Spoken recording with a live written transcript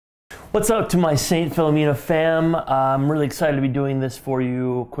What's up to my St. Philomena fam? I'm really excited to be doing this for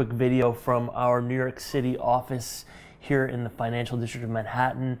you. Quick video from our New York City office here in the financial district of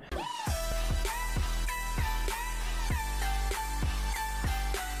Manhattan.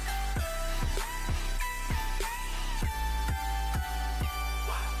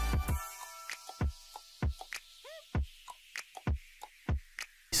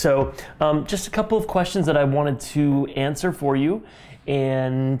 So just a couple of questions that I wanted to answer for you,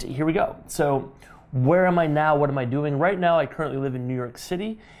 and here we go. So where am I now? What am I doing? Right now I currently live in New York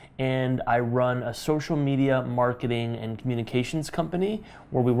City, and I run a social media marketing and communications company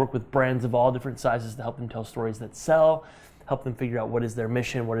where we work with brands of all different sizes to help them tell stories that sell, help them figure out what is their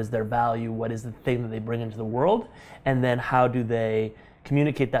mission, what is their value, what is the thing that they bring into the world, and then how do they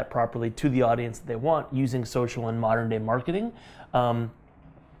communicate that properly to the audience that they want using social and modern day marketing.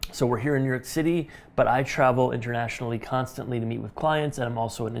 So we're here in New York City, but I travel internationally constantly to meet with clients, and I'm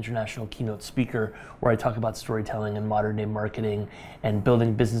also an international keynote speaker where I talk about storytelling and modern day marketing and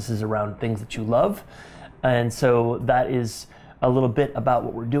building businesses around things that you love. And so that is a little bit about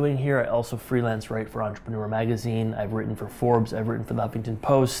what we're doing here. I also freelance write for Entrepreneur Magazine. I've written for Forbes, I've written for the Huffington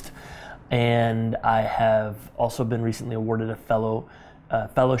Post, and I have also been recently awarded a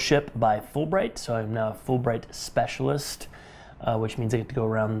fellowship by Fulbright. So I'm now a Fulbright specialist, which means I get to go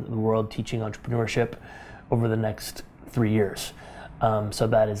around the world teaching entrepreneurship over the next 3 years. So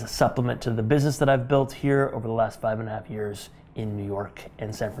that is a supplement to the business that I've built here over the last 5.5 years in New York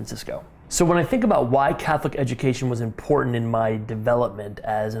and San Francisco. So when I think about why Catholic education was important in my development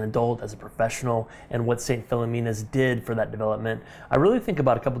as an adult, as a professional, and what St. Philomena's did for that development, I really think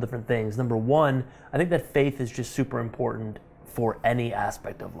about a couple different things. Number one, I think that faith is just super important for any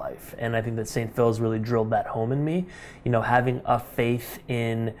aspect of life. And I think that St. Phil's really drilled that home in me. You know, having a faith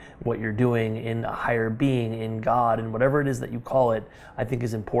in what you're doing, in a higher being, in God, and whatever it is that you call it, I think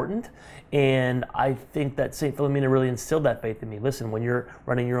is important. And I think that St. Philomena really instilled that faith in me. Listen, when you're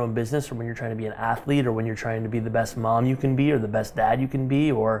running your own business, or when you're trying to be an athlete, or when you're trying to be the best mom you can be, or the best dad you can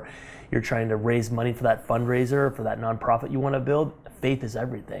be, or you're trying to raise money for that fundraiser, for that nonprofit you want to build, faith is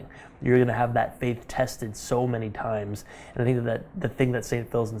everything. You're going to have that faith tested so many times. And I think that the thing that St.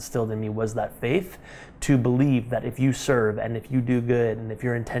 Phil's instilled in me was that faith to believe that if you serve and if you do good and if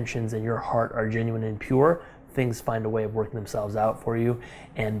your intentions and your heart are genuine and pure, things find a way of working themselves out for you.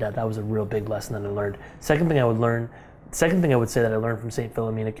 And that was a real big lesson that I learned. Second thing I would say that I learned from St.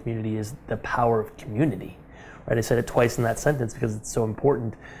 Philomena community is the power of community. Right? I said it twice in that sentence because it's so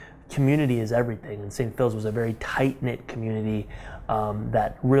important. Community is everything, and St. Phil's was a very tight-knit community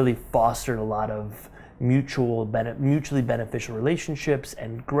that really fostered a lot of mutually beneficial relationships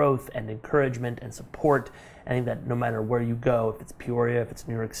and growth and encouragement and support. I think that no matter where you go, if it's Peoria, if it's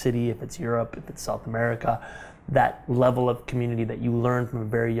New York City, if it's Europe, if it's South America, that level of community that you learn from a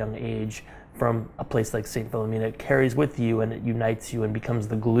very young age from a place like St. Philomena carries with you, and it unites you and becomes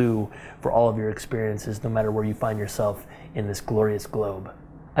the glue for all of your experiences, no matter where you find yourself in this glorious globe.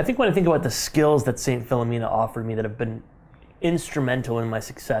 I think when I think about the skills that St. Philomena offered me that have been instrumental in my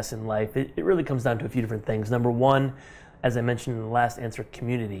success in life, it really comes down to a few different things. Number one, as I mentioned in the last answer,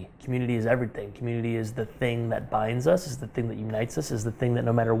 community. Community is everything. Community is the thing that binds us, is the thing that unites us, is the thing that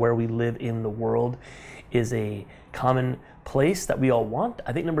no matter where we live in the world is a common place that we all want.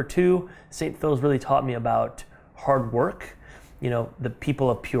 I think number two, St. Phil's really taught me about hard work. You know, the people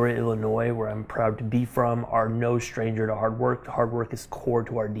of Peoria, Illinois, where I'm proud to be from, are no stranger to hard work. Hard work is core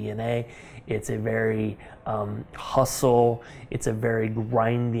to our DNA. It's a very hustle, it's a very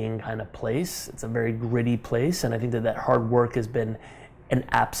grinding kind of place. It's a very gritty place, and I think that hard work has been an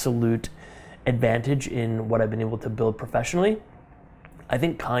absolute advantage in what I've been able to build professionally. I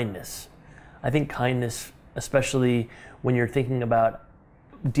think kindness, especially when you're thinking about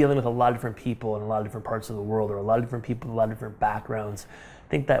dealing with a lot of different people in a lot of different parts of the world, or a lot of different people with a lot of different backgrounds. I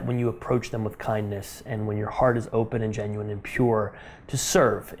think that when you approach them with kindness and when your heart is open and genuine and pure to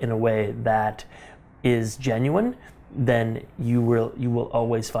serve in a way that is genuine, then you will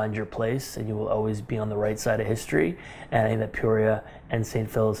always find your place, and you will always be on the right side of history. And I think that Peoria and St.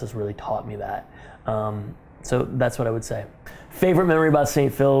 Phil's has really taught me that. So that's what I would say. Favorite memory about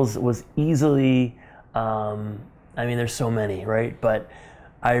St. Phil's was easily, I mean, there's so many, right? But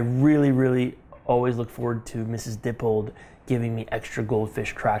I really always look forward to Mrs. Dippold giving me extra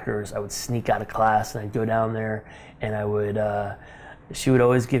goldfish crackers. I would sneak out of class and I'd go down there, and she would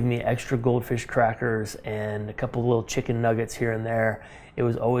always give me extra goldfish crackers and a couple little chicken nuggets here and there. It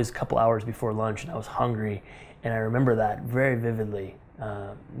was always a couple hours before lunch, and I was hungry, and I remember that very vividly.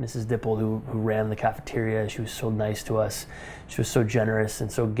 Mrs. Dippold, who ran the cafeteria, she was so nice to us. She was so generous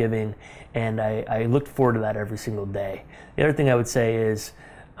and so giving, and I looked forward to that every single day. The other thing I would say is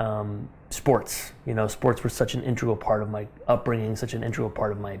sports. Sports were such an integral part of my upbringing, such an integral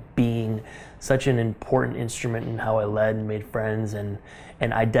part of my being, such an important instrument in how I led and made friends and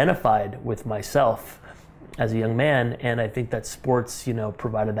identified with myself as a young man. And I think that sports,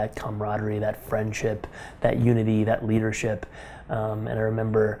 provided that camaraderie, that friendship, that unity, that leadership. And I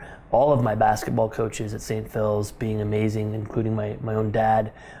remember all of my basketball coaches at St. Phil's being amazing, including my own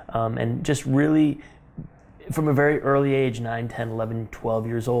dad, and just really, from a very early age, 9, 10, 11, 12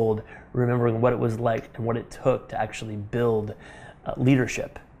 years old, remembering what it was like and what it took to actually build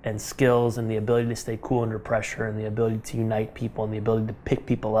leadership and skills and the ability to stay cool under pressure and the ability to unite people and the ability to pick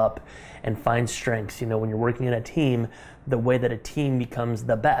people up and find strengths. When you're working in a team, the way that a team becomes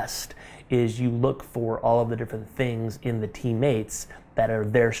the best is you look for all of the different things in the teammates that are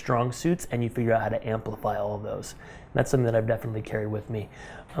their strong suits, and you figure out how to amplify all of those. And that's something that I've definitely carried with me.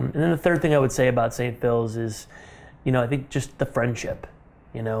 And then the third thing I would say about St. Phil's is, I think just the friendship.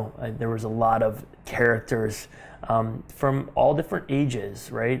 There was a lot of characters from all different ages,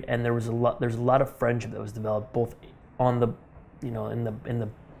 right? And there's a lot of friendship that was developed both on the,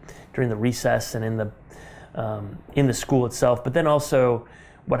 during the recess and in the school itself, but then also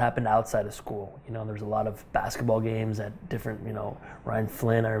what happened outside of school. There's a lot of basketball games at different, Ryan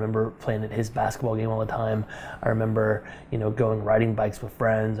Flynn, I remember playing at his basketball game all the time. I remember, going riding bikes with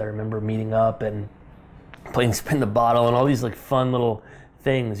friends. I remember meeting up and playing spin the bottle and all these like fun little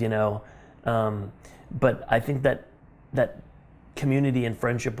things, but I think that community and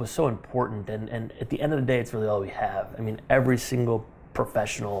friendship was so important, and at the end of the day, it's really all we have. I mean, every single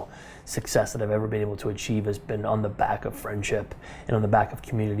professional success that I've ever been able to achieve has been on the back of friendship and on the back of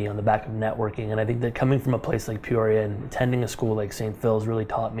community, on the back of networking. And I think that coming from a place like Peoria and attending a school like St. Phil's really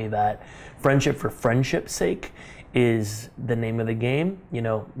taught me that friendship for friendship's sake is the name of the game.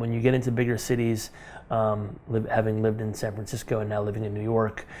 When you get into bigger cities, having lived in San Francisco and now living in New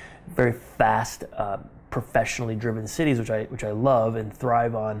York, very fast, professionally driven cities, which I love and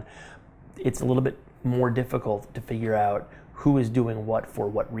thrive on, it's a little bit more difficult to figure out who is doing what for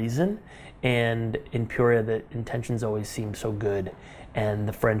what reason. And in Peoria, the intentions always seem so good and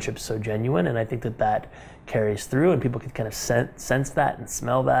the friendship's so genuine. And I think that carries through, and people can kind of sense that and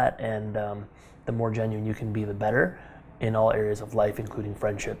smell that. And the more genuine you can be, the better in all areas of life, including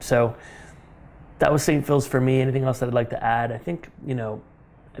friendship. So that was St. Phil's for me. Anything else that I'd like to add? I think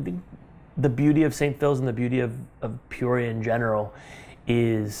the beauty of St. Phil's and the beauty of Peoria in general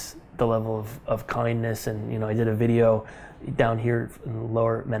is the level of kindness. And I did a video down here in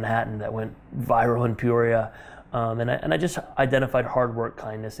lower Manhattan that went viral in Peoria, and I just identified hard work,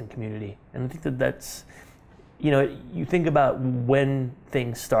 kindness, and community. And I think that's, you think about when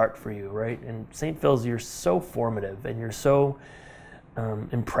things start for you, right? And St. Phil's, you're so formative and you're so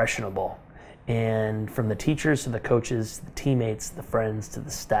impressionable. And from the teachers to the coaches, the teammates, the friends, to the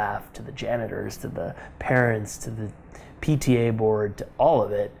staff, to the janitors, to the parents, to the PTA board, to all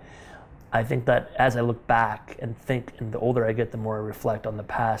of it, I think that as I look back and think, and the older I get, the more I reflect on the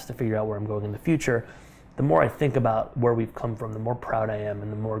past to figure out where I'm going in the future, the more I think about where we've come from, the more proud I am and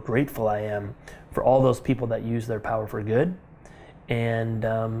the more grateful I am for all those people that use their power for good. And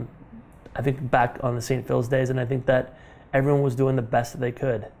I think back on the St. Phil's days, and I think that everyone was doing the best that they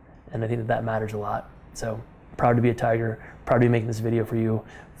could. And I think that matters a lot. So proud to be a Tiger, proud to be making this video for you,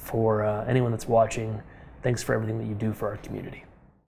 for anyone that's watching. Thanks for everything that you do for our community.